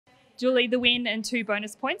Julie, the win and 2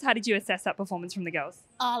 bonus points. How did you assess that performance from the girls?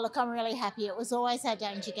 Oh, look, I'm really happy. It was always our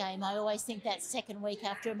danger game. I always think that second week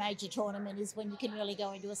after a major tournament is when you can really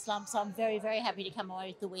go into a slump. So I'm very, very happy to come away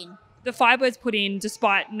with the win. The Firebirds put in,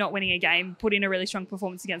 despite not winning a game, put in a really strong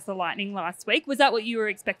performance against the Lightning last week. Was that what you were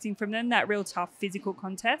expecting from them, that real tough physical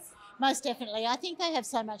contest? Most definitely. I think they have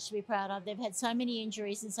so much to be proud of. They've had so many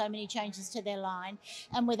injuries and so many changes to their line.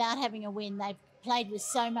 And without having a win, they've played with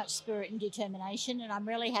so much spirit and determination. And I'm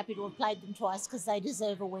really happy to have played them twice because they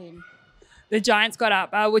deserve a win. The Giants got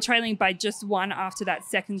up. We're trailing by just 1 after that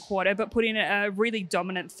second quarter, but put in a really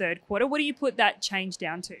dominant third quarter. What do you put that change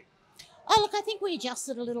down to? Oh, look, I think we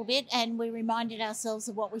adjusted a little bit and we reminded ourselves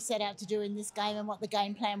of what we set out to do in this game and what the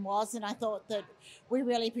game plan was. And I thought that we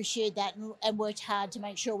really pursued that and worked hard to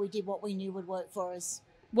make sure we did what we knew would work for us.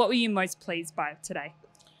 What were you most pleased by today?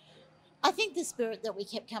 I think the spirit that we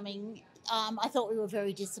kept coming, I thought we were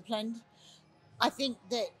very disciplined. I think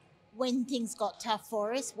that when things got tough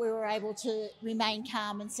for us, we were able to remain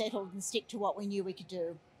calm and settled and stick to what we knew we could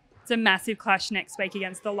do. It's a massive clash next week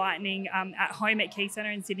against the Lightning at home at Key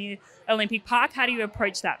Centre in Sydney Olympic Park. How do you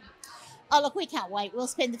approach that? Oh, look, we can't wait. We'll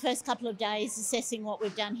spend the first couple of days assessing what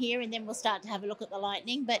we've done here and then we'll start to have a look at the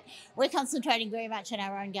Lightning. But we're concentrating very much on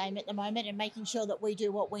our own game at the moment and making sure that we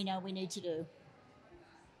do what we know we need to do.